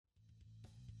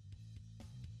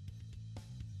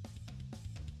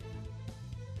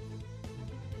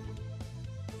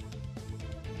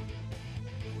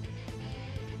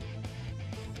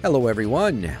Hello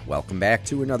everyone, welcome back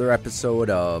to another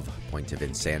episode of Point of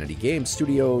Insanity Game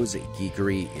Studios, a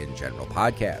Geekery in General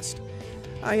podcast.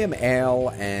 I am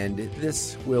Al, and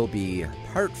this will be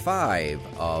part 5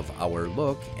 of our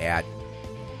look at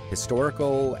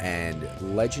historical and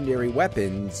legendary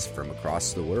weapons from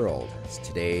across the world.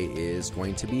 Today is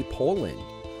going to be Poland.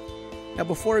 Now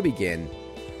before I begin,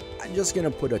 I'm just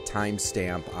going to put a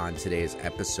timestamp on today's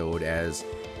episode, as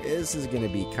this is going to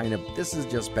be this has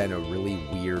just been a really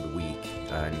weird week,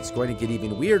 and it's going to get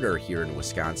even weirder here in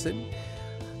Wisconsin.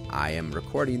 I am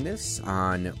recording this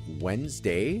on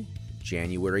Wednesday,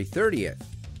 January 30th,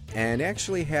 and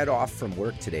actually had off from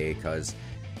work today because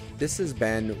this has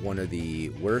been one of the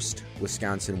worst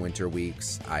Wisconsin winter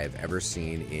weeks I have ever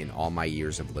seen in all my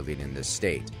years of living in this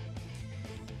state.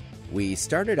 We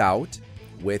started out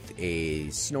with a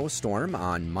snowstorm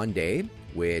on Monday,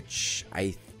 which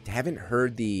I haven't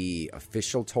heard the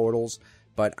official totals,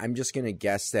 but I'm just going to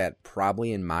guess that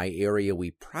probably in my area,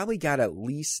 we probably got at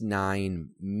least 9,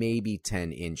 maybe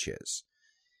 10 inches.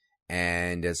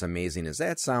 And as amazing as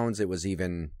that sounds, it was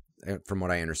even, from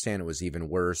what I understand, it was even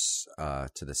worse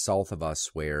to the south of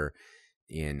us, where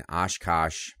in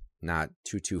Oshkosh, not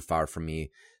too far from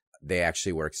me, they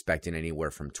actually were expecting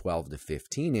anywhere from 12 to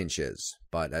 15 inches.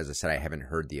 But as I said, I haven't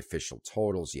heard the official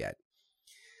totals yet.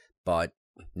 But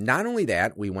not only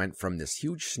that, we went from this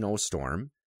huge snowstorm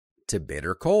to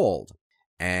bitter cold.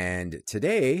 And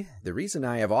today, the reason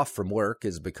I have off from work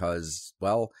is because,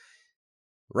 well,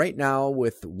 right now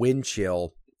with wind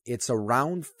chill, it's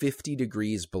around 50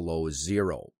 degrees below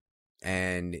zero.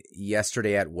 And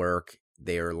yesterday at work,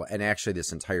 and actually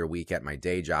this entire week at my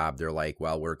day job, they're like,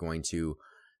 well, we're going to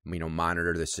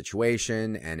monitor the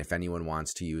situation, and if anyone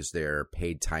wants to use their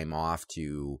paid time off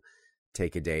to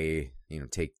take a day,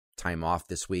 take time off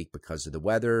this week because of the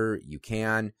weather, you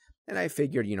can. And I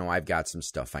figured, I've got some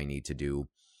stuff I need to do,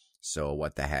 so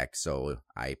what the heck. So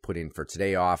I put in for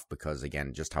today off because,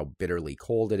 again, just how bitterly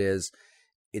cold it is.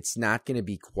 It's not going to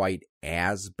be quite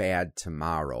as bad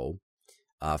tomorrow.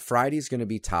 Friday's going to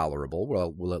be tolerable.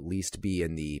 We'll at least be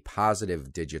in the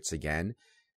positive digits again.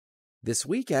 This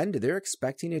weekend, they're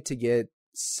expecting it to get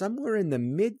somewhere in the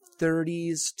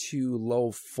mid-30s to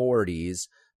low 40s.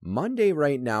 Monday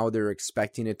right now, they're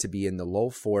expecting it to be in the low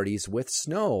 40s with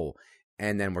snow,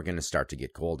 and then we're going to start to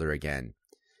get colder again.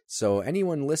 So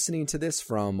anyone listening to this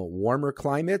from warmer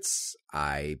climates,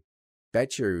 I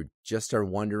bet you just are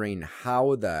wondering,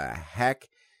 how the heck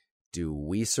do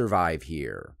we survive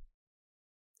here?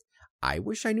 I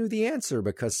wish I knew the answer,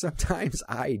 because sometimes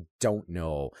I don't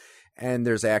know. And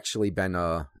there's actually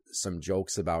been some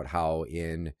jokes about how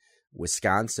in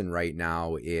Wisconsin right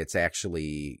now, it's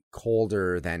actually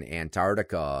colder than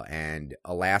Antarctica and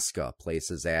Alaska,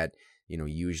 places that,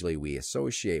 usually we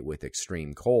associate with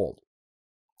extreme cold.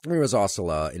 There was also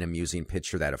an amusing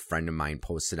picture that a friend of mine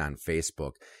posted on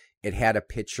Facebook. It had a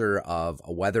picture of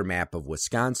a weather map of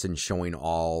Wisconsin showing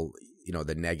all,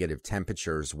 the negative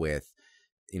temperatures with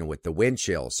the wind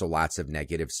chill. So lots of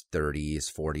negatives,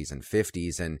 30s, 40s, and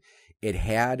 50s. And it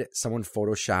had someone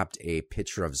photoshopped a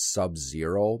picture of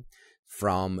Sub-Zero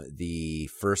from the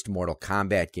first Mortal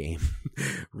Kombat game,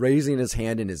 raising his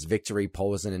hand in his victory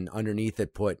pose, and underneath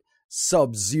it put,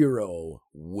 Sub-Zero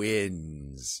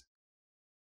wins.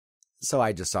 So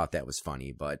I just thought that was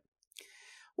funny, but,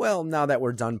 well, now that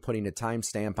we're done putting a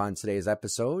timestamp on today's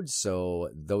episode, so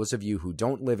those of you who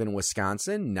don't live in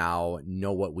Wisconsin now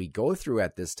know what we go through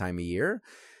at this time of year,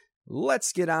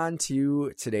 let's get on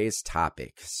to today's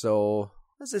topic. So,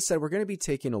 as I said, we're going to be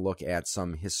taking a look at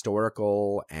some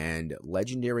historical and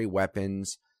legendary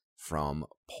weapons from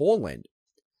Poland.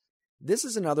 This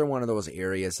is another one of those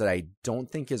areas that I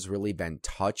don't think has really been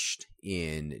touched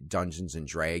in Dungeons &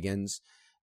 Dragons.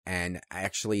 And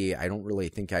actually, I don't really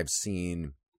think I've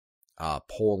seen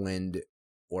Poland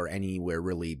or anywhere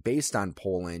really based on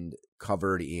Poland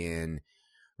covered in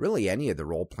really any of the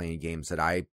role-playing games that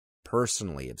I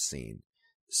personally have seen.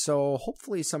 So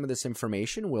hopefully some of this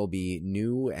information will be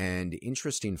new and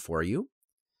interesting for you.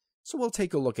 So we'll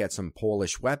take a look at some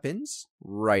Polish weapons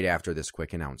right after this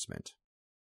quick announcement.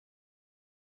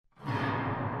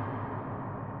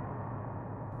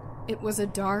 It was a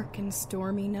dark and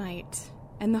stormy night,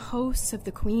 and the hosts of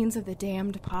the Queens of the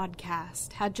Damned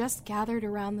podcast had just gathered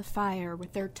around the fire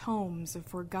with their tomes of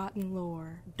forgotten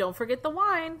lore. Don't forget the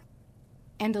wine.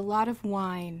 And a lot of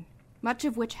wine, much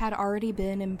of which had already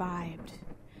been imbibed.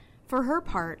 For her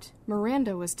part,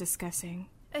 Miranda was discussing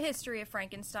A History of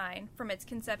Frankenstein, from its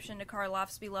conception to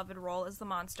Karloff's beloved role as the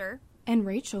monster. And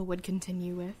Rachel would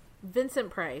continue with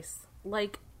Vincent Price.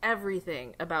 Like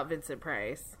everything about Vincent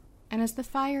Price. And as the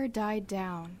fire died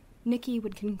down, Nikki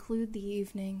would conclude the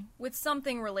evening. With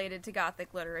something related to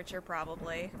Gothic literature,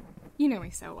 probably. You know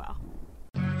me so well.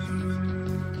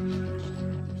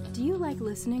 Do you like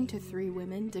listening to three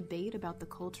women debate about the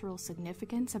cultural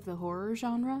significance of the horror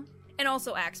genre? And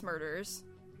also axe murders.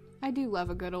 I do love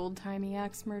a good old-timey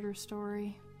axe murder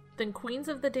story. Then Queens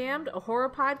of the Damned, a horror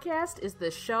podcast, is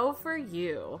the show for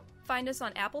you. Find us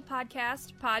on Apple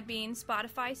Podcast, Podbean,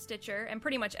 Spotify, Stitcher, and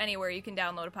pretty much anywhere you can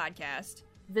download a podcast.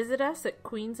 Visit us at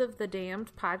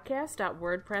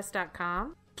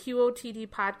queensofthedamnedpodcast.wordpress.com,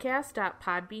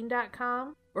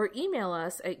 qotdpodcast.podbean.com, or email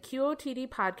us at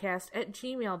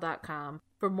qotdpodcast@gmail.com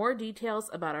for more details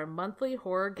about our monthly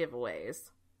horror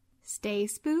giveaways. Stay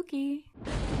spooky.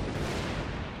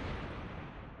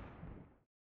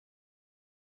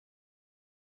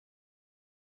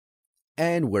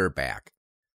 And we're back.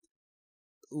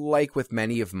 Like with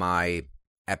many of my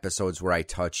episodes where I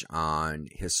touch on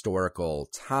historical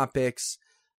topics,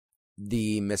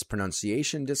 the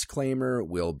mispronunciation disclaimer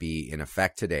will be in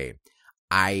effect today.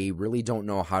 I really don't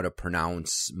know how to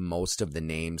pronounce most of the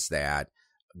names that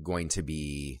I'm going to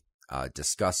be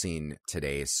discussing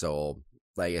today. So,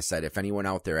 like I said, if anyone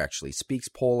out there actually speaks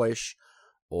Polish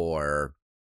or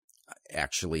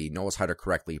actually knows how to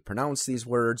correctly pronounce these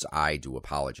words, I do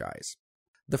apologize.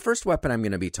 The first weapon I'm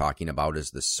going to be talking about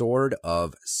is the Sword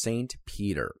of St.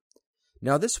 Peter.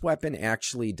 Now, this weapon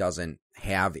actually doesn't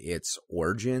have its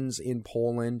origins in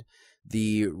Poland.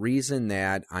 The reason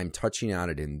that I'm touching on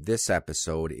it in this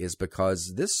episode is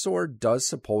because this sword does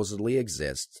supposedly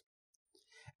exist,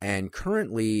 and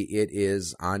currently it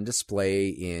is on display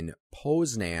in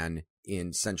Poznan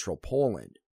in central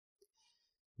Poland.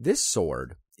 This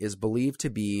sword is believed to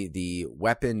be the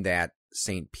weapon that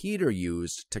St. Peter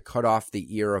used to cut off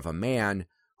the ear of a man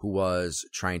who was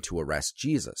trying to arrest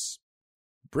Jesus.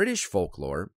 British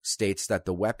folklore states that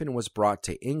the weapon was brought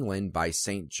to England by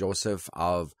St. Joseph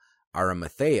of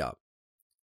Arimathea.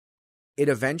 It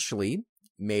eventually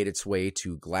made its way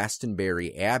to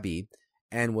Glastonbury Abbey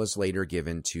and was later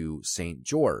given to St.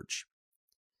 George.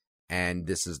 And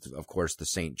this is, of course, the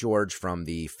St. George from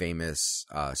the famous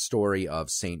story of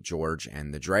St. George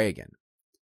and the Dragon.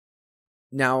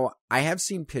 Now, I have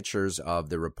seen pictures of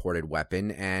the reported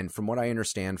weapon, and from what I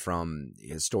understand from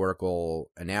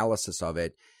historical analysis of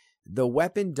it, the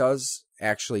weapon does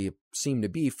actually seem to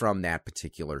be from that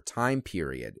particular time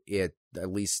period. At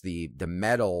least the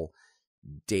metal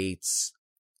dates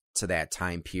to that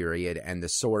time period, and the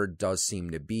sword does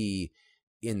seem to be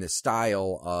in the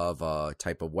style of a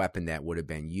type of weapon that would have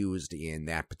been used in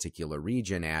that particular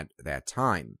region at that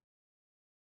time.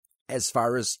 As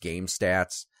far as game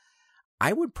stats,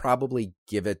 I would probably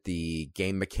give it the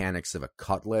game mechanics of a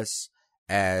cutlass,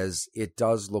 as it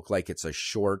does look like it's a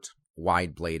short,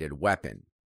 wide-bladed weapon.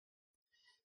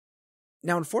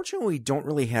 Now, unfortunately, we don't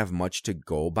really have much to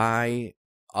go by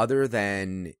other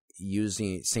than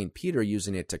using St. Peter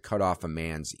using it to cut off a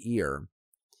man's ear.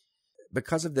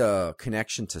 Because of the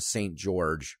connection to St.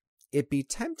 George, it'd be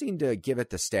tempting to give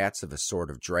it the stats of a sword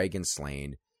of dragon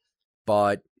slaying,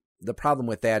 but the problem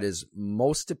with that is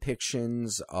most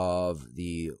depictions of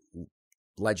the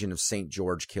legend of St.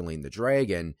 George killing the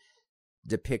dragon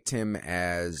depict him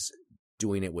as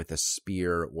doing it with a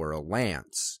spear or a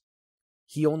lance.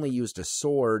 He only used a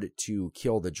sword to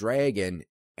kill the dragon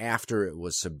after it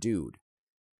was subdued.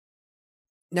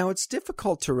 Now, it's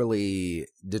difficult to really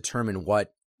determine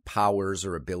what powers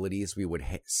or abilities we would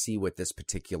see with this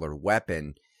particular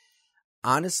weapon.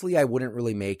 Honestly, I wouldn't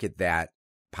really make it that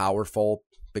powerful,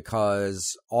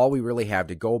 because all we really have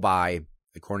to go by,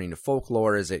 according to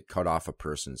folklore, is it cut off a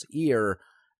person's ear,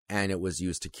 and it was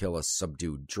used to kill a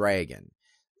subdued dragon.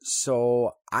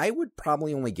 So I would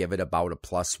probably only give it about a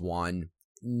 +1,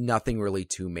 nothing really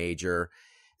too major,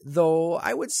 though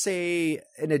I would say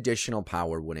an additional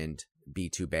power wouldn't be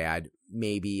too bad.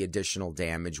 Maybe additional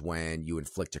damage when you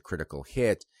inflict a critical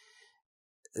hit.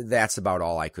 That's about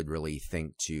all I could really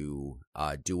think to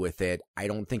do with it. I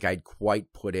don't think I'd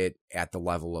quite put it at the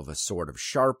level of a sword of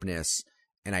sharpness,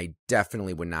 and I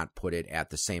definitely would not put it at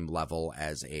the same level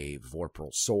as a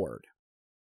Vorpal sword.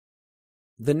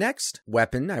 The next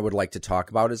weapon I would like to talk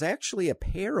about is actually a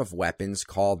pair of weapons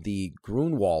called the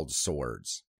Grunwald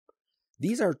swords.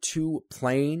 These are two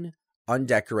plain,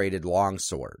 undecorated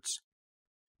longswords.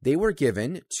 They were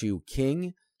given to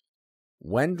King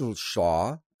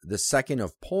Wendelslaw II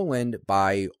of Poland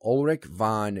by Ulrich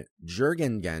von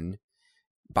Jürgen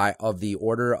of the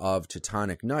Order of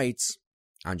Teutonic Knights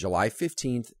on July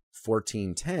 15th,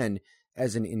 1410,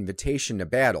 as an invitation to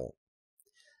battle.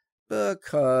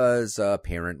 Because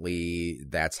apparently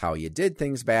that's how you did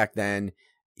things back then,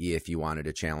 If you wanted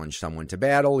to challenge someone to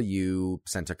battle, you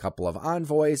sent a couple of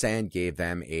envoys and gave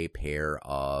them a pair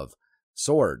of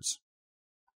swords.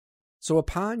 So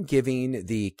upon giving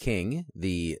the king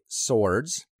the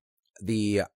swords,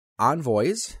 the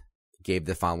envoys gave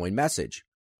the following message.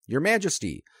 Your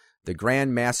Majesty, the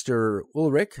Grand Master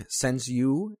Ulrich sends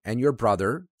you and your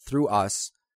brother, through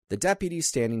us, the deputy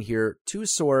standing here, 2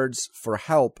 swords for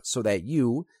help so that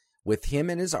you, with him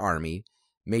and his army,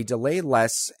 may delay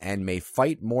less and may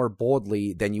fight more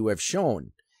boldly than you have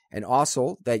shown, and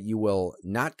also that you will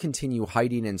not continue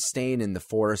hiding and staying in the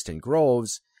forest and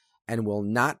groves, and will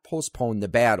not postpone the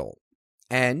battle.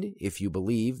 And if you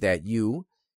believe that you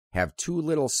have too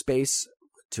little space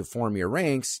to form your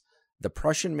ranks, the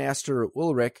Prussian Master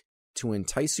Ulrich, to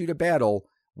entice you to battle,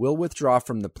 will withdraw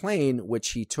from the plain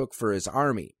which he took for his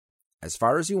army, as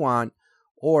far as you want,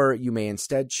 or you may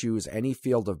instead choose any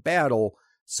field of battle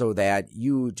so that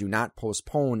you do not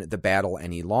postpone the battle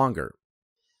any longer.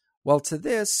 Well, to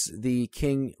this the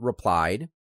king replied,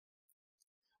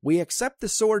 We accept the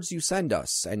swords you send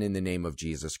us, and in the name of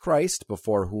Jesus Christ,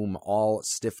 before whom all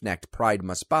stiff-necked pride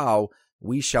must bow,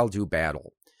 we shall do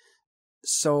battle.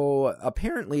 So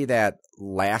apparently that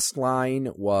last line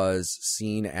was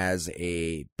seen as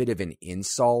a bit of an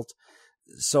insult.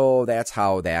 So that's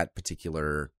how that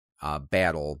particular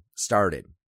battle started.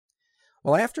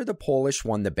 Well, after the Polish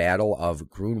won the Battle of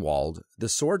Grunwald, the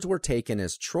swords were taken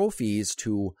as trophies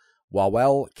to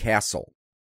Wawel Castle.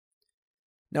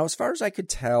 Now, as far as I could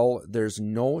tell, there's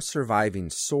no surviving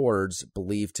swords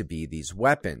believed to be these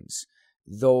weapons,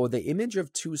 though the image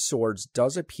of 2 swords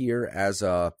does appear as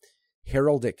a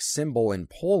heraldic symbol in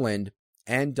Poland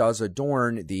and does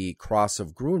adorn the Cross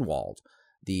of Grunwald,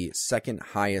 the second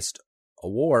highest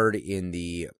award in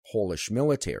the Polish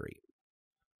military.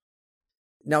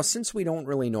 Now, since we don't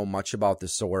really know much about the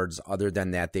swords other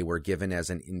than that they were given as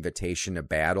an invitation to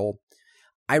battle,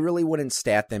 I really wouldn't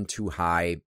stat them too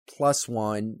high,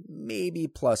 +1, maybe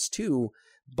 +2,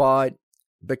 but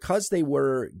because they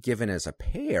were given as a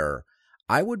pair,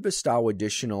 I would bestow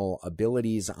additional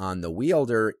abilities on the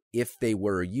wielder if they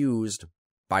were used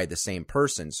by the same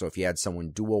person. So if you had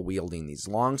someone dual wielding these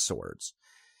long swords,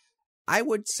 I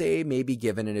would say maybe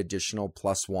given an additional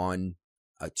 +1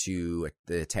 to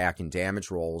the attack and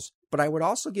damage rolls, but I would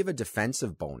also give a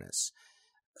defensive bonus.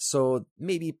 So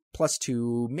maybe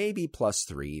 +2, maybe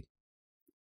 +3.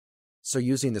 So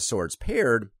using the swords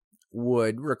paired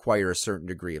would require a certain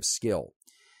degree of skill.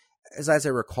 As I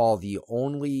recall, the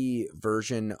only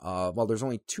version of, well, there's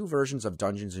only 2 versions of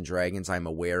Dungeons & Dragons I'm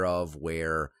aware of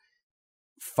where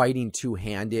fighting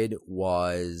two-handed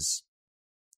was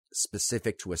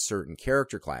specific to a certain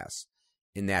character class,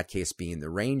 in that case being the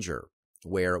Ranger,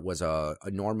 where it was a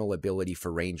normal ability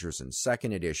for Rangers in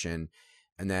 2nd edition.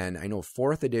 And then I know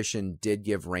 4th edition did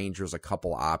give Rangers a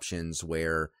couple options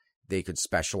where they could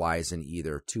specialize in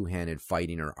either two-handed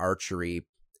fighting or archery.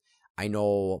 I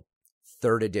know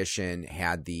 3rd edition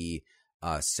had the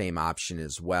same option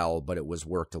as well, but it was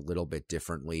worked a little bit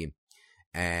differently.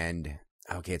 And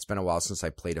okay, it's been a while since I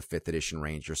played a 5th edition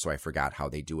Ranger, so I forgot how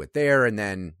they do it there. And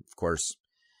then, of course,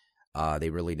 they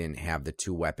really didn't have the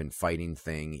 2-weapon fighting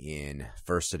thing in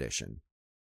 1st edition.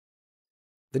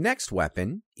 The next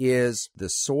weapon is the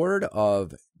Sword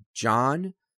of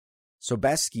John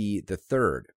Sobieski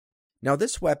III. Now,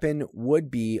 this weapon would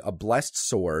be a blessed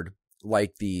sword,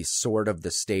 like the Sword of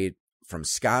the State from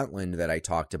Scotland that I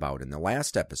talked about in the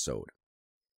last episode.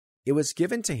 It was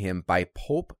given to him by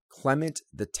Pope Clement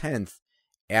X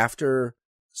after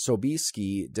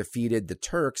Sobieski defeated the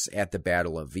Turks at the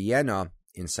Battle of Vienna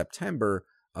in September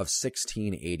of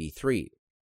 1683.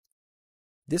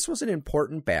 This was an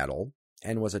important battle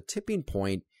and was a tipping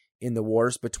point in the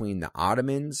wars between the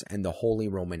Ottomans and the Holy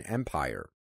Roman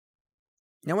Empire.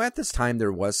 Now, at this time,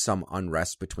 there was some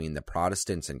unrest between the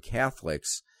Protestants and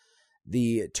Catholics.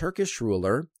 The Turkish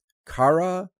ruler,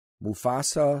 Kara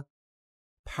Mufasa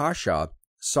Pasha,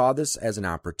 saw this as an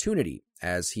opportunity,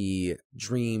 as he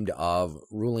dreamed of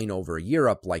ruling over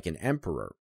Europe like an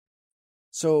emperor.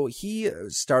 So he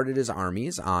started his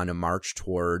armies on a march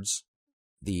towards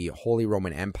the Holy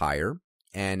Roman Empire,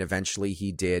 and eventually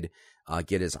he did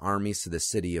get his armies to the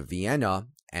city of Vienna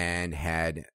and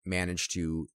had managed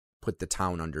to put the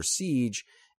town under siege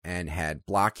and had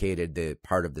blockaded the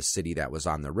part of the city that was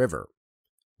on the river.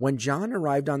 When John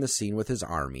arrived on the scene with his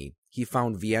army, he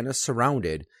found Vienna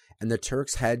surrounded, and the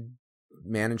Turks had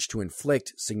managed to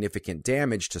inflict significant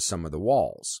damage to some of the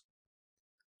walls.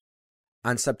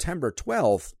 On September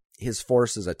 12th, his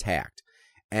forces attacked,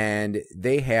 and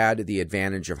they had the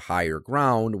advantage of higher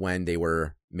ground when they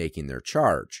were making their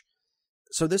charge.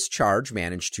 So this charge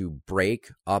managed to break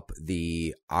up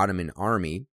the Ottoman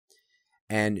army,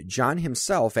 and John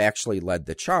himself actually led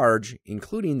the charge,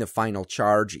 including the final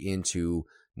charge into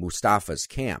Mustafa's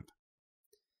camp.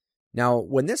 Now,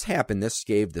 when this happened, this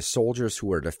gave the soldiers who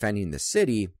were defending the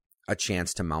city a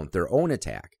chance to mount their own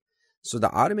attack. So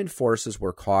the Ottoman forces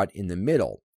were caught in the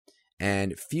middle,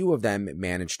 and few of them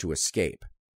managed to escape.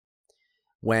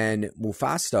 When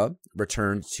Mufasa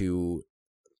returned to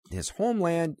his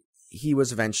homeland, he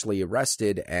was eventually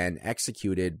arrested and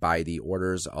executed by the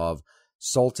orders of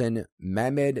Sultan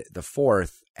Mehmed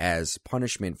IV as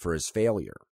punishment for his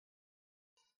failure.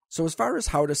 So as far as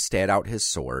how to stat out his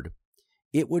sword,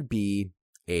 it would be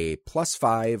a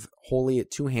 +5 Holy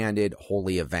Two-Handed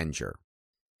Holy Avenger.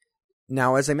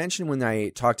 Now, as I mentioned when I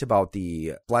talked about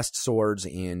the blessed swords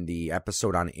in the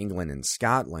episode on England and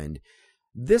Scotland,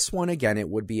 this one, again, it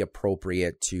would be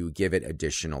appropriate to give it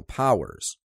additional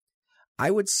powers.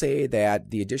 I would say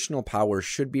that the additional powers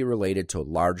should be related to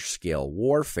large-scale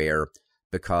warfare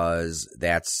because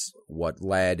that's what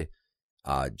led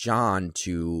John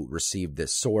to receive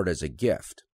this sword as a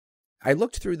gift. I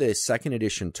looked through the 2nd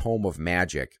edition Tome of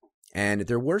Magic, and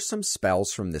there were some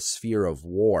spells from the Sphere of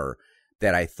War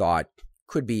that I thought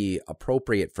could be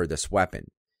appropriate for this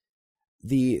weapon.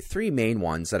 The 3 main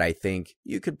ones that I think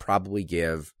you could probably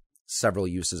give several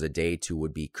uses a day to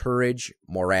would be Courage,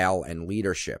 Morale, and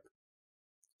Leadership.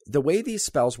 The way these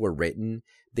spells were written,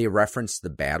 they reference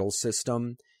the battle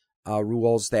system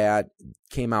rules that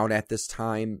came out at this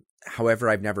time. However,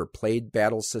 I've never played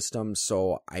battle systems,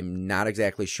 so I'm not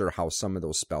exactly sure how some of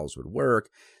those spells would work,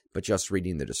 but just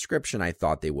reading the description, I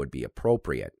thought they would be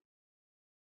appropriate.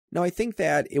 Now, I think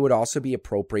that it would also be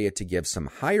appropriate to give some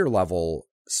higher level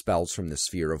spells from the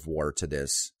Sphere of War to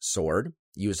this sword,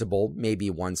 usable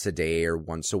maybe once a day or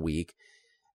once a week,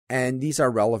 and these are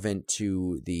relevant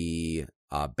to the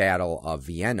Battle of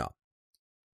Vienna.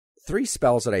 3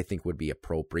 spells that I think would be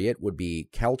appropriate would be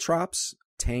Caltrops,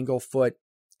 Tanglefoot,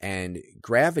 and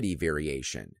Gravity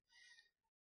Variation.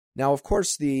 Now, of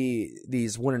course,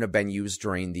 these wouldn't have been used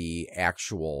during the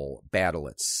actual battle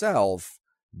itself,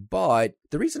 but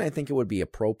the reason I think it would be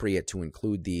appropriate to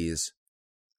include these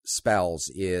spells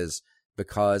is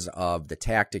because of the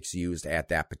tactics used at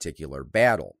that particular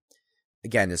battle.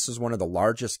 Again, this is one of the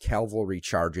largest cavalry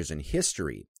charges in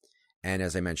history. And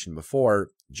as I mentioned before,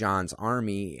 John's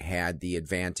army had the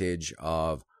advantage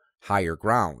of higher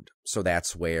ground. So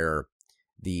that's where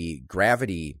the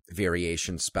gravity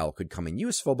variation spell could come in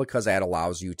useful, because that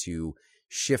allows you to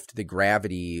shift the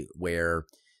gravity where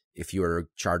if you were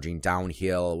charging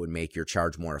downhill, it would make your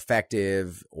charge more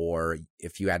effective. Or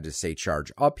if you had to, say,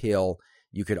 charge uphill,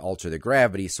 you could alter the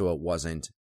gravity so it wasn't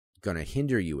going to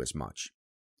hinder you as much.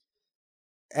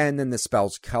 And then the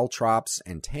spells Caltrops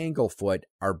and Tanglefoot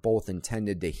are both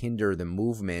intended to hinder the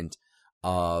movement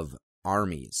of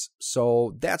armies.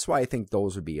 So that's why I think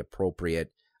those would be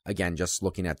appropriate. Again, just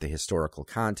looking at the historical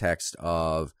context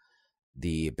of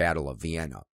the Battle of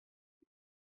Vienna.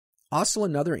 Also,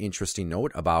 another interesting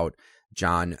note about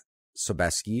John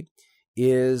Sobieski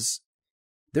is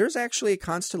there's actually a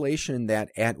constellation that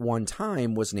at one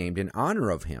time was named in honor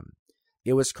of him.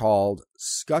 It was called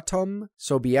Scutum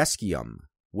Sobiescium,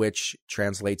 which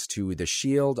translates to the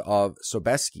Shield of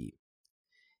Sobieski.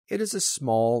 It is a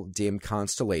small, dim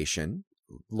constellation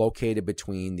located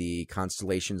between the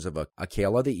constellations of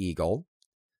Acela the Eagle,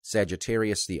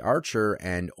 Sagittarius the Archer,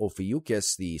 and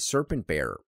Ophiuchus the Serpent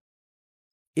Bearer.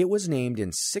 It was named in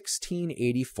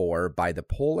 1684 by the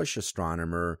Polish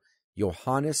astronomer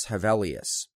Johannes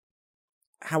Hevelius.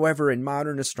 However, in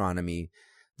modern astronomy,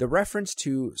 the reference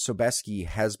to Sobieski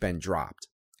has been dropped,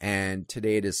 and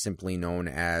today it is simply known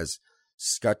as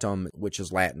scutum, which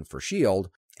is Latin for shield,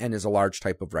 and is a large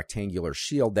type of rectangular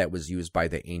shield that was used by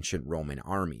the ancient Roman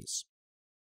armies.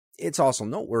 It's also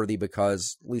noteworthy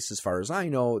because, at least as far as I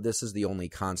know, this is the only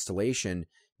constellation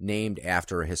named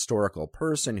after a historical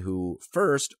person who,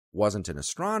 first, wasn't an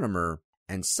astronomer,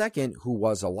 and second, who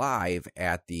was alive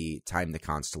at the time the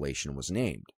constellation was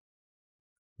named.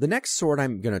 The next sword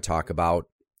I'm going to talk about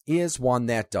is one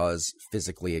that does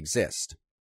physically exist.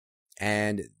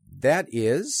 And that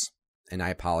is, and I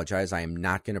apologize, I am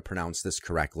not going to pronounce this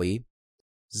correctly,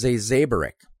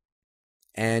 Zazeberek.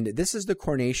 And this is the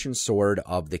coronation sword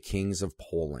of the kings of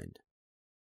Poland.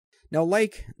 Now,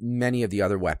 like many of the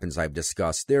other weapons I've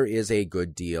discussed, there is a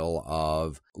good deal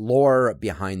of lore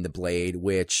behind the blade,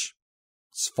 which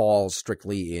falls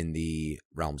strictly in the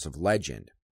realms of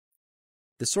legend.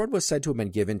 The sword was said to have been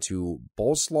given to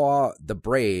Boleslaw the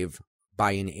Brave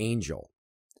by an angel.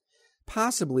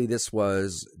 Possibly this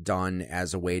was done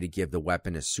as a way to give the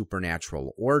weapon a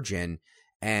supernatural origin,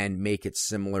 and make it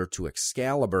similar to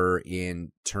Excalibur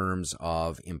in terms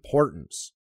of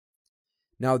importance.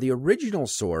 Now, the original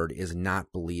sword is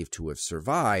not believed to have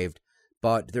survived,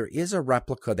 but there is a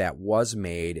replica that was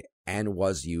made and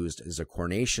was used as a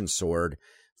coronation sword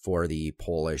for the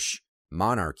Polish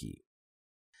monarchy.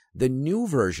 The new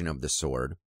version of the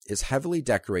sword is heavily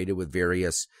decorated with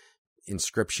various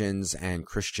inscriptions and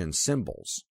Christian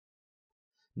symbols.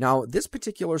 Now, this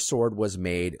particular sword was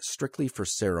made strictly for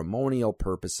ceremonial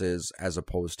purposes as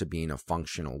opposed to being a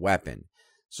functional weapon.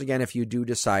 So again, if you do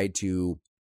decide to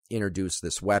introduce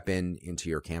this weapon into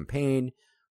your campaign,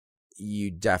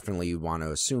 you definitely want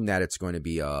to assume that it's going to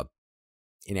be an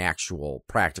actual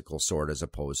practical sword as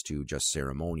opposed to just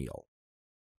ceremonial.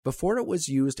 Before it was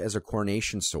used as a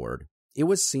coronation sword, it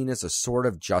was seen as a sword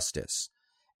of justice,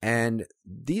 and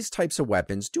these types of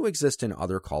weapons do exist in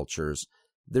other cultures.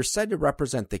 They're said to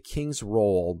represent the king's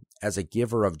role as a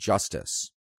giver of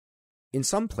justice. In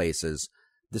some places,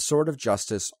 the sword of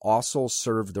justice also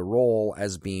served the role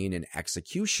as being an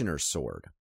executioner's sword.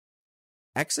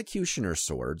 Executioner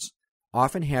swords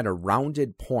often had a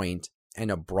rounded point and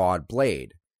a broad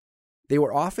blade. They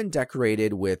were often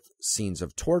decorated with scenes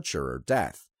of torture or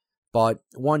death, but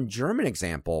one German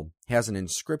example has an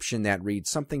inscription that reads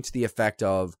something to the effect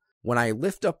of, "When I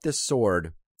lift up this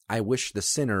sword, I wish the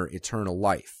sinner eternal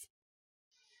life."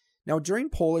 Now, during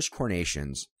Polish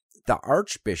coronations, the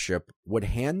archbishop would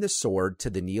hand the sword to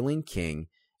the kneeling king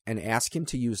and ask him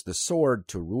to use the sword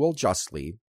to rule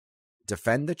justly,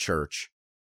 defend the church,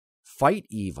 fight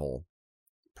evil,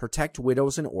 protect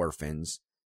widows and orphans,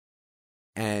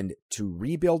 and to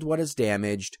rebuild what is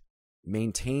damaged,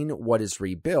 maintain what is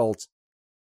rebuilt,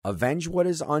 avenge what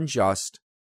is unjust,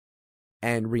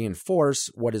 and reinforce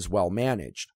what is well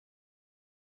managed.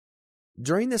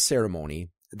 During the ceremony,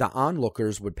 the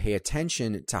onlookers would pay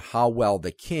attention to how well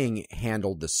the king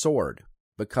handled the sword,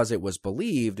 because it was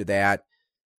believed that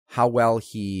how well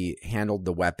he handled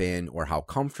the weapon or how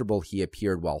comfortable he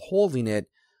appeared while holding it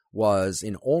was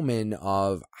an omen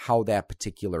of how that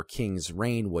particular king's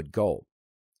reign would go.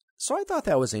 So I thought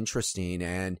that was interesting,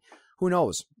 and who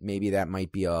knows, maybe that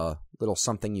might be a little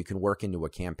something you can work into a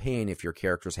campaign if your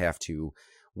characters have to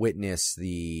witness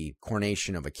the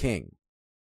coronation of a king.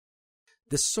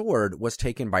 The sword was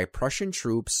taken by Prussian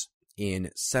troops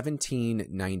in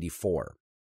 1794.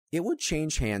 It would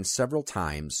change hands several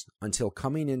times until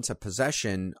coming into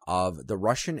possession of the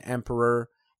Russian Emperor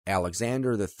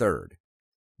Alexander III,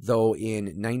 though in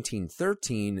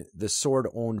 1913 the sword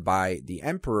owned by the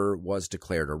emperor was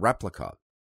declared a replica.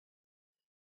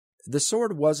 The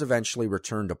sword was eventually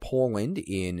returned to Poland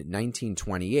in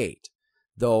 1928,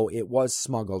 though it was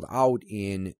smuggled out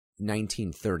in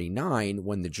 1939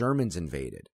 when the Germans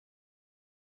invaded.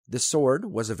 The sword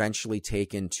was eventually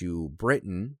taken to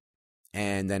Britain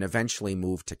and then eventually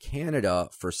moved to Canada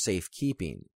for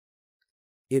safekeeping.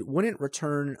 It wouldn't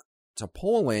return to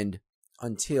Poland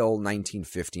until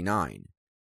 1959.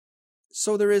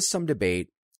 So there is some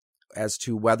debate as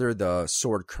to whether the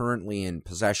sword currently in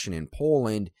possession in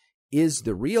Poland is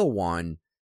the real one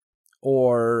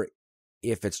or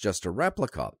if it's just a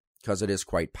replica, because it is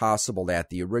quite possible that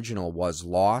the original was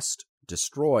lost,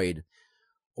 destroyed,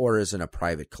 or is in a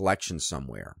private collection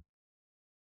somewhere.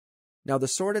 Now, the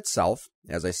sword itself,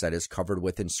 as I said, is covered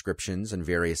with inscriptions and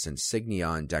various insignia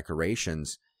and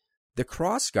decorations. The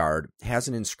crossguard has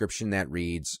an inscription that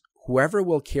reads, "Whoever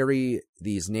will carry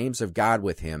these names of God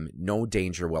with him, no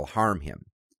danger will harm him."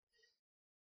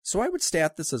 So I would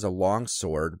stat this as a long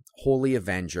sword, Holy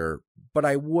Avenger, but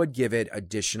I would give it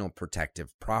additional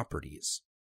protective properties,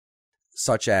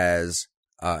 such as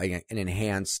an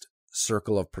enhanced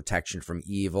circle of protection from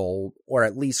evil, or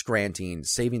at least granting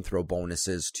saving throw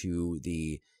bonuses to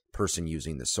the person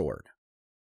using the sword.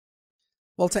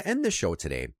 Well, to end the show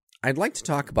today, I'd like to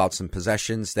talk about some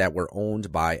possessions that were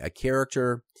owned by a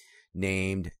character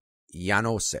named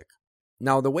Janosik.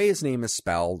 Now, the way his name is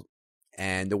spelled,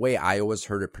 and the way I always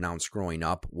heard it pronounced growing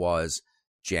up was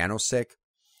Janosik,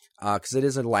 because it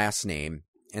is a last name,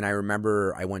 and I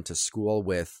remember I went to school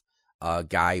with a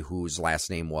guy whose last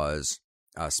name was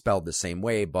spelled the same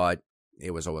way, but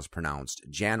it was always pronounced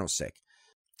Janosik.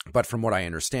 But from what I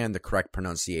understand, the correct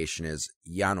pronunciation is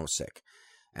Janosik,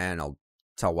 and I'll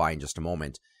tell why in just a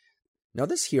moment. Now,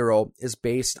 this hero is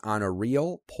based on a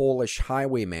real Polish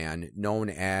highwayman known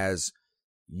as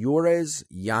Juris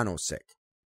Janosik.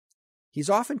 He's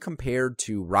often compared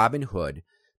to Robin Hood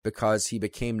because he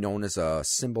became known as a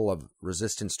symbol of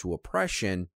resistance to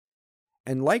oppression,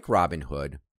 and like Robin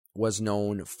Hood, was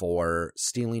known for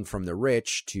stealing from the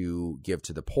rich to give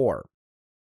to the poor.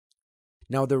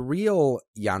 Now, the real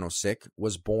Janosik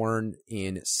was born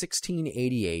in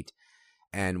 1688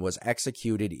 and was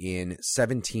executed in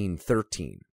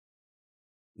 1713.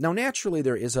 Now, naturally,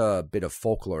 there is a bit of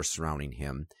folklore surrounding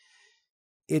him.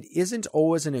 It isn't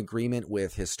always in agreement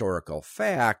with historical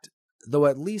fact, though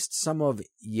at least some of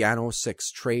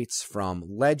Janosic's traits from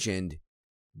legend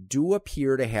do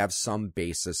appear to have some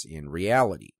basis in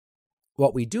reality.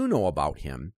 What we do know about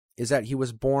him is that he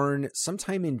was born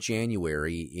sometime in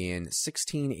January in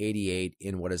 1688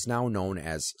 in what is now known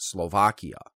as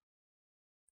Slovakia.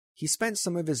 He spent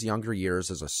some of his younger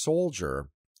years as a soldier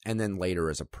and then later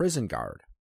as a prison guard.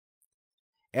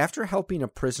 After helping a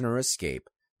prisoner escape,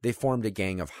 they formed a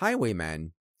gang of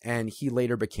highwaymen, and he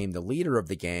later became the leader of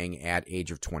the gang at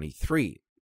age of 23.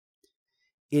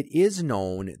 It is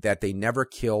known that they never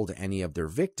killed any of their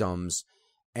victims,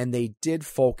 and they did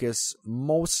focus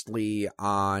mostly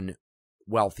on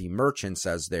wealthy merchants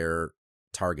as their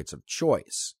targets of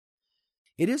choice.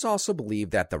 It is also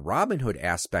believed that the Robin Hood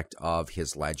aspect of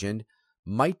his legend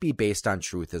might be based on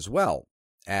truth as well,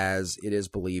 as it is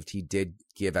believed he did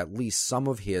give at least some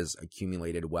of his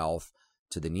accumulated wealth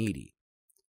to the needy.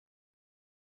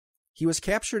 He was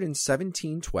captured in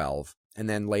 1712 and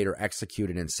then later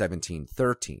executed in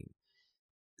 1713.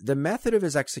 The method of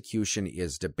his execution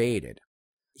is debated.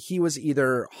 He was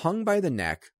either hung by the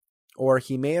neck, or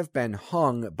he may have been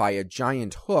hung by a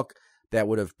giant hook that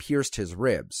would have pierced his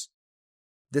ribs.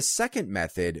 The second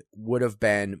method would have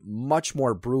been much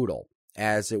more brutal,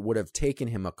 as it would have taken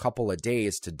him a couple of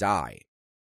days to die.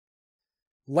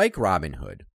 Like Robin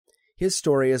Hood, his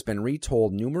story has been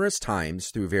retold numerous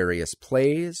times through various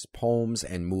plays, poems,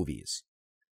 and movies.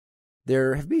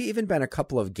 There have even been a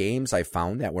couple of games I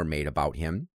found that were made about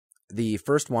him. The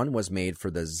first one was made for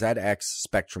the ZX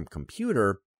Spectrum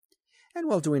computer, and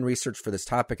while doing research for this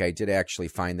topic, I did actually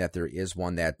find that there is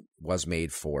one that was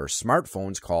made for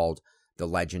smartphones called The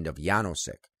Legend of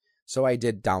Janosic. So I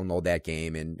did download that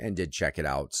game and did check it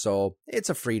out. So it's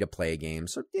a free-to-play game,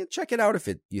 so check it out if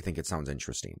you think it sounds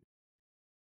interesting.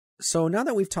 So now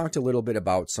that we've talked a little bit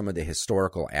about some of the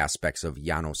historical aspects of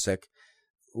Janosic,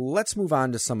 let's move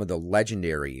on to some of the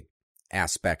legendary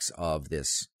aspects of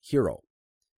this hero.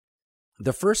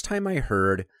 The first time I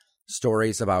heard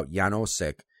stories about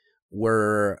Janosic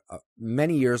were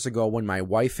many years ago when my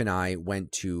wife and I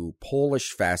went to Polish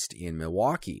Fest in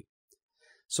Milwaukee.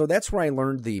 So that's where I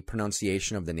learned the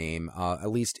pronunciation of the name.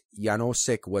 At least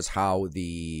Janosic was how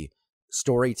the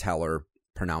storyteller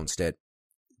pronounced it.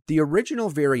 The original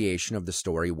variation of the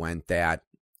story went that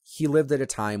he lived at a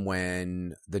time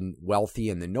when the wealthy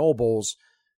and the nobles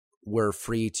were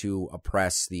free to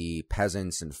oppress the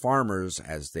peasants and farmers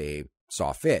as they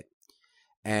saw fit.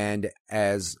 And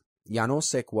as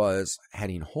Janosic was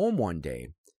heading home one day,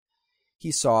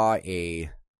 he saw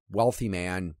a wealthy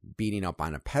man beating up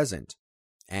on a peasant.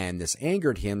 And this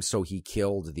angered him, so he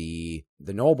killed the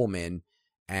nobleman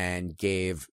and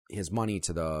gave his money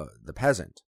to the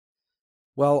peasant.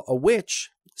 Well, a witch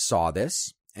saw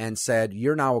this and said,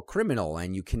 "You're now a criminal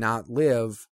and you cannot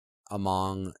live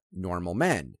among normal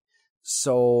men."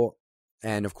 So,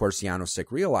 and of course,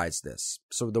 Janosic realized this.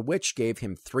 So the witch gave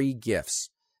him 3 gifts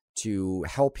to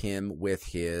help him with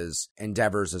his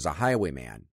endeavors as a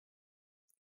highwayman.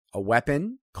 A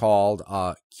weapon called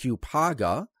a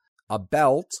kupaga, a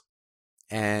belt,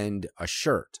 and a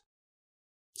shirt.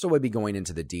 So we'll be going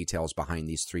into the details behind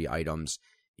these 3 items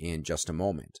in just a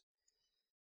moment.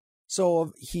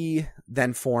 So he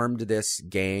then formed this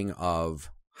gang of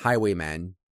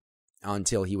highwaymen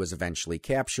until he was eventually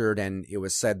captured, and it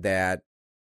was said that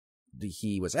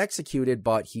he was executed,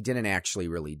 but he didn't actually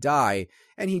really die,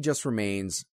 and he just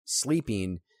remains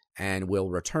sleeping and will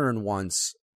return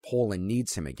once Poland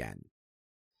needs him again.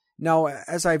 Now,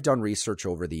 as I've done research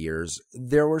over the years,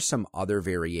 there were some other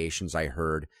variations I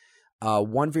heard.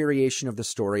 One variation of the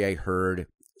story I heard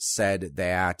said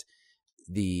that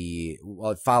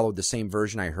it followed the same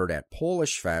version I heard at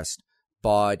Polish Fest,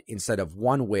 but instead of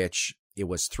 1 witch, it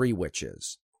was 3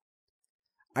 witches.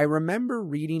 I remember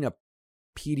reading a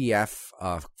PDF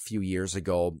a few years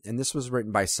ago, and this was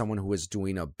written by someone who was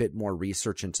doing a bit more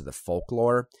research into the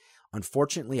folklore.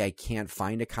 Unfortunately, I can't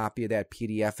find a copy of that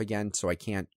PDF again, so I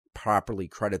can't properly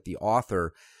credit the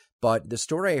author. But the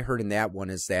story I heard in that one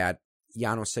is that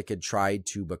Janosic had tried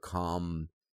to become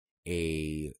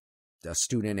a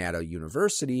student at a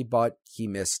university, but he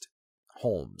missed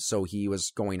home. So he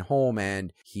was going home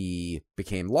and he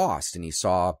became lost and he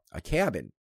saw a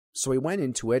cabin. So he went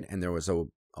into it and there was a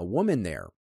woman there,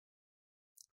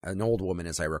 an old woman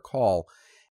as I recall,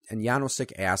 and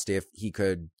Janosic asked if he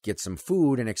could get some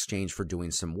food in exchange for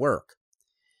doing some work.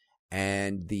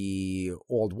 And the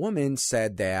old woman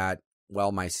said that,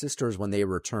 well, my sisters, when they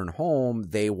return home,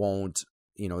 they won't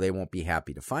be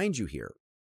happy to find you here.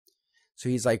 So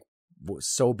he's like,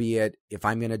 so be it. If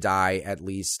I'm going to die, at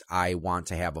least I want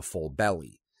to have a full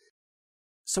belly.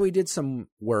 So he did some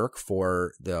work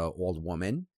for the old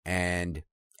woman, and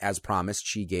as promised,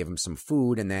 she gave him some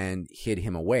food and then hid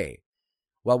him away.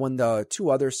 Well, when the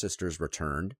two other sisters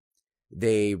returned,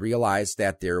 they realized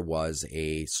that there was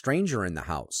a stranger in the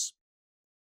house,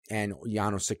 and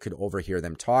Janosik could overhear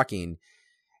them talking.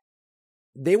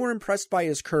 They were impressed by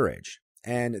his courage,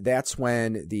 and that's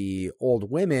when the old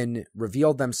women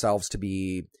revealed themselves to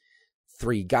be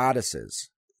 3 goddesses,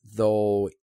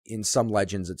 though in some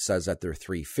legends it says that they're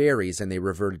 3 fairies, and they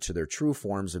reverted to their true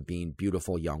forms of being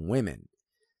beautiful young women.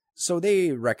 So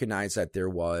they recognized that there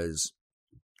was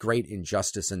great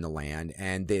injustice in the land,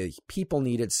 and the people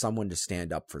needed someone to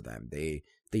stand up for them. They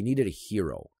needed a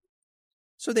hero.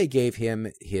 So they gave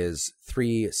him his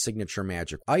 3 signature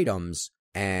magic items,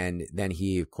 and then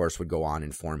he, of course, would go on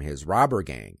and form his robber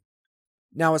gang.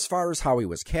 Now, as far as how he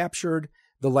was captured,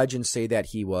 the legends say that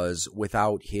he was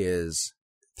without his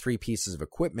 3 pieces of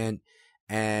equipment,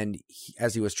 and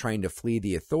as he was trying to flee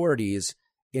the authorities,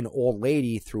 an old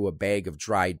lady threw a bag of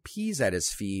dried peas at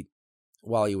his feet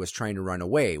while he was trying to run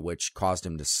away, which caused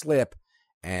him to slip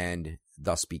and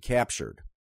thus be captured.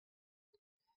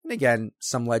 And again,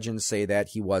 some legends say that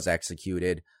he was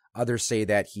executed. Others say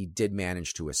that he did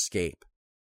manage to escape.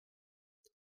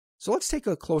 So let's take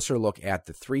a closer look at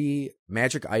the 3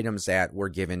 magic items that were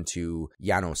given to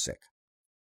Janosik.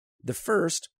 The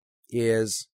first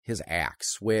is his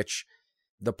axe, which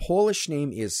the Polish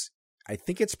name is, I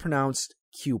think it's pronounced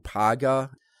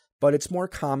Kiełpaga, but it's more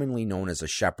commonly known as a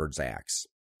shepherd's axe.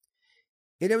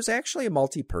 It was actually a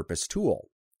multi-purpose tool.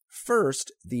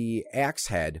 First, the axe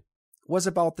head was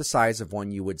about the size of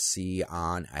one you would see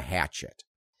on a hatchet.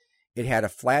 It had a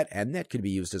flat end that could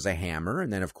be used as a hammer,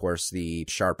 and then, of course, the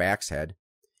sharp axe head.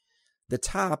 The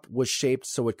top was shaped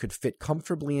so it could fit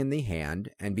comfortably in the hand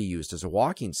and be used as a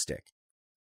walking stick.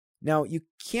 Now, you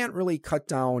can't really cut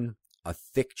down a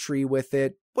thick tree with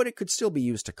it, but it could still be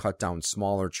used to cut down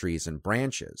smaller trees and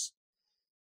branches.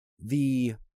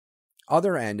 The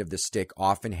other end of the stick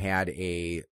often had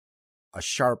a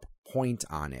sharp point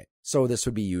on it, so this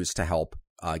would be used to help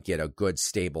get a good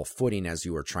stable footing as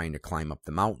you were trying to climb up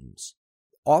the mountains.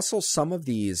 Also, some of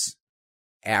these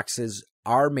axes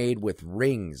are made with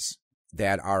rings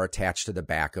that are attached to the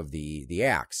back of the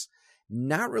axe.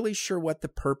 Not really sure what the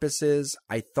purpose is.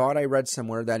 I thought I read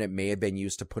somewhere that it may have been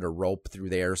used to put a rope through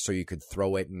there so you could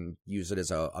throw it and use it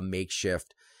as a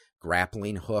makeshift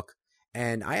grappling hook.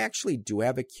 And I actually do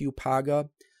have a Kiełpaga.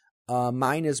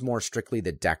 Mine is more strictly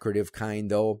the decorative kind,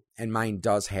 though, and mine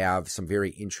does have some very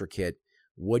intricate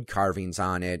wood carvings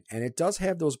on it, and it does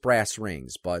have those brass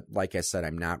rings, but like I said,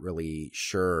 I'm not really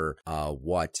sure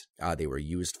what they were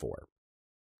used for.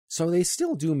 So they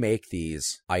still do make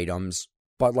these items,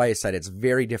 but like I said, it's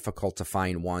very difficult to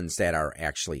find ones that are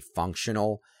actually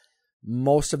functional.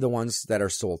 Most of the ones that are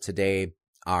sold today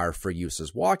are for use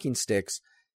as walking sticks,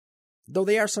 though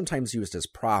they are sometimes used as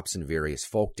props in various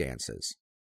folk dances.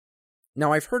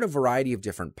 Now, I've heard a variety of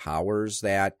different powers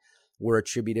that were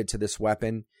attributed to this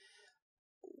weapon.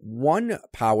 One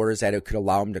power is that it could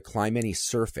allow him to climb any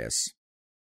surface.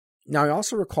 Now, I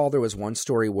also recall there was one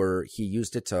story where he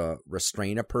used it to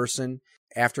restrain a person.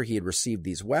 After he had received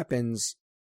these weapons,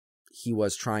 he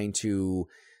was trying to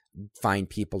find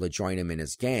people to join him in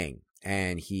his gang.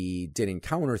 And he did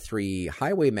encounter 3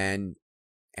 highwaymen,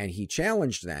 and he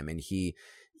challenged them, and he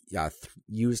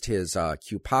used his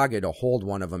Kiełpaga to hold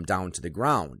one of them down to the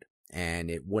ground. And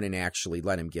it wouldn't actually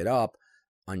let him get up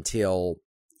until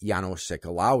Janosik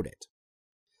allowed it.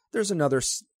 There's another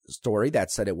story that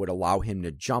said it would allow him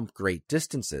to jump great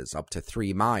distances, up to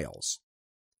 3 miles.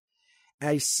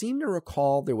 I seem to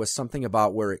recall there was something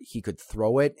about where he could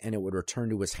throw it and it would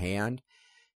return to his hand.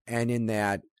 And in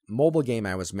that mobile game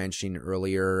I was mentioning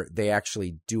earlier, they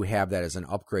actually do have that as an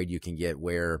upgrade you can get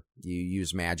where you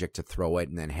use magic to throw it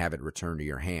and then have it return to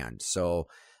your hand. So,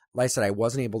 like I said, I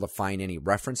wasn't able to find any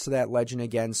reference to that legend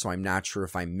again, so I'm not sure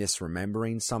if I'm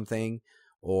misremembering something,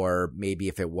 or maybe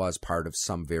if it was part of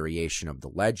some variation of the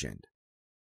legend.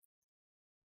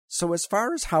 So as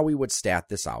far as how we would stat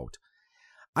this out,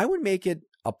 I would make it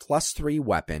a +3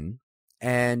 weapon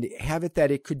and have it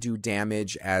that it could do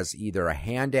damage as either a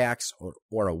hand axe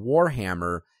or a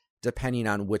warhammer, depending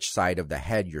on which side of the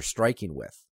head you're striking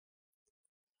with.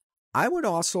 I would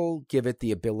also give it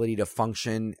the ability to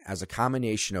function as a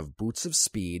combination of boots of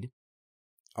speed,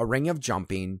 a ring of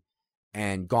jumping,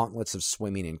 and gauntlets of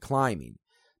swimming and climbing,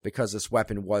 because this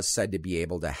weapon was said to be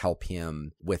able to help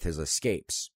him with his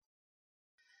escapes.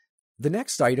 The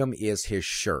next item is his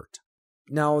shirt.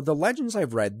 Now, the legends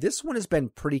I've read, this one has been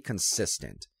pretty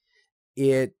consistent.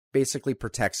 It basically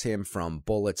protects him from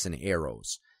bullets and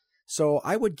arrows. So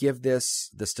I would give this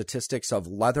the statistics of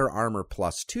leather armor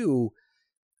 +2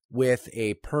 with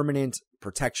a permanent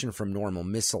protection from normal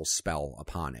missile spell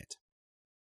upon it.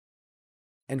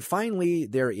 And finally,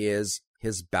 there is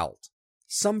his belt.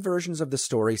 Some versions of the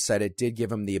story said it did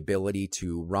give him the ability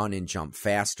to run and jump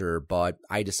faster, but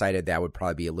I decided that would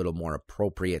probably be a little more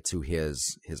appropriate to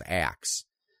his axe.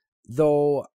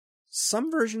 Though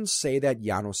some versions say that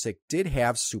Janosik did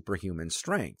have superhuman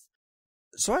strength.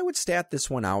 So I would stat this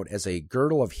one out as a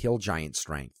girdle of hill giant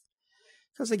strength.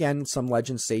 Because again, some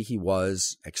legends say he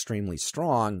was extremely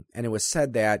strong, and it was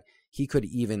said that he could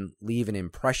even leave an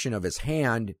impression of his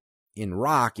hand in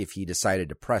rock if he decided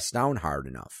to press down hard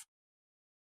enough.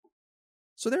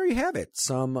 So there you have it,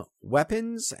 some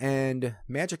weapons and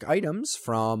magic items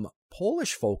from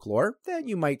Polish folklore that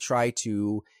you might try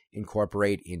to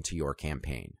incorporate into your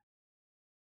campaign.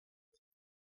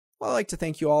 Well, I'd like to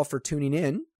thank you all for tuning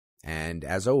in, and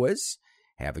as always,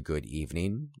 have a good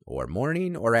evening, or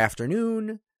morning, or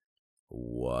afternoon,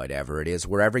 whatever it is,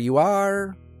 wherever you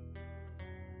are,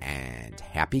 and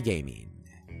happy gaming.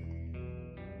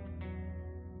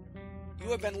 You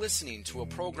have been listening to a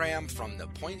program from the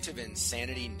Point of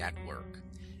Insanity Network.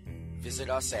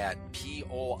 Visit us at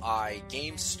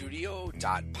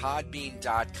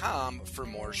poigamestudio.podbean.com for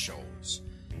more shows.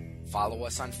 Follow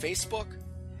us on Facebook,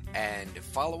 and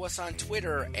follow us on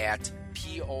Twitter at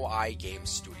POI Game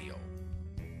Studio.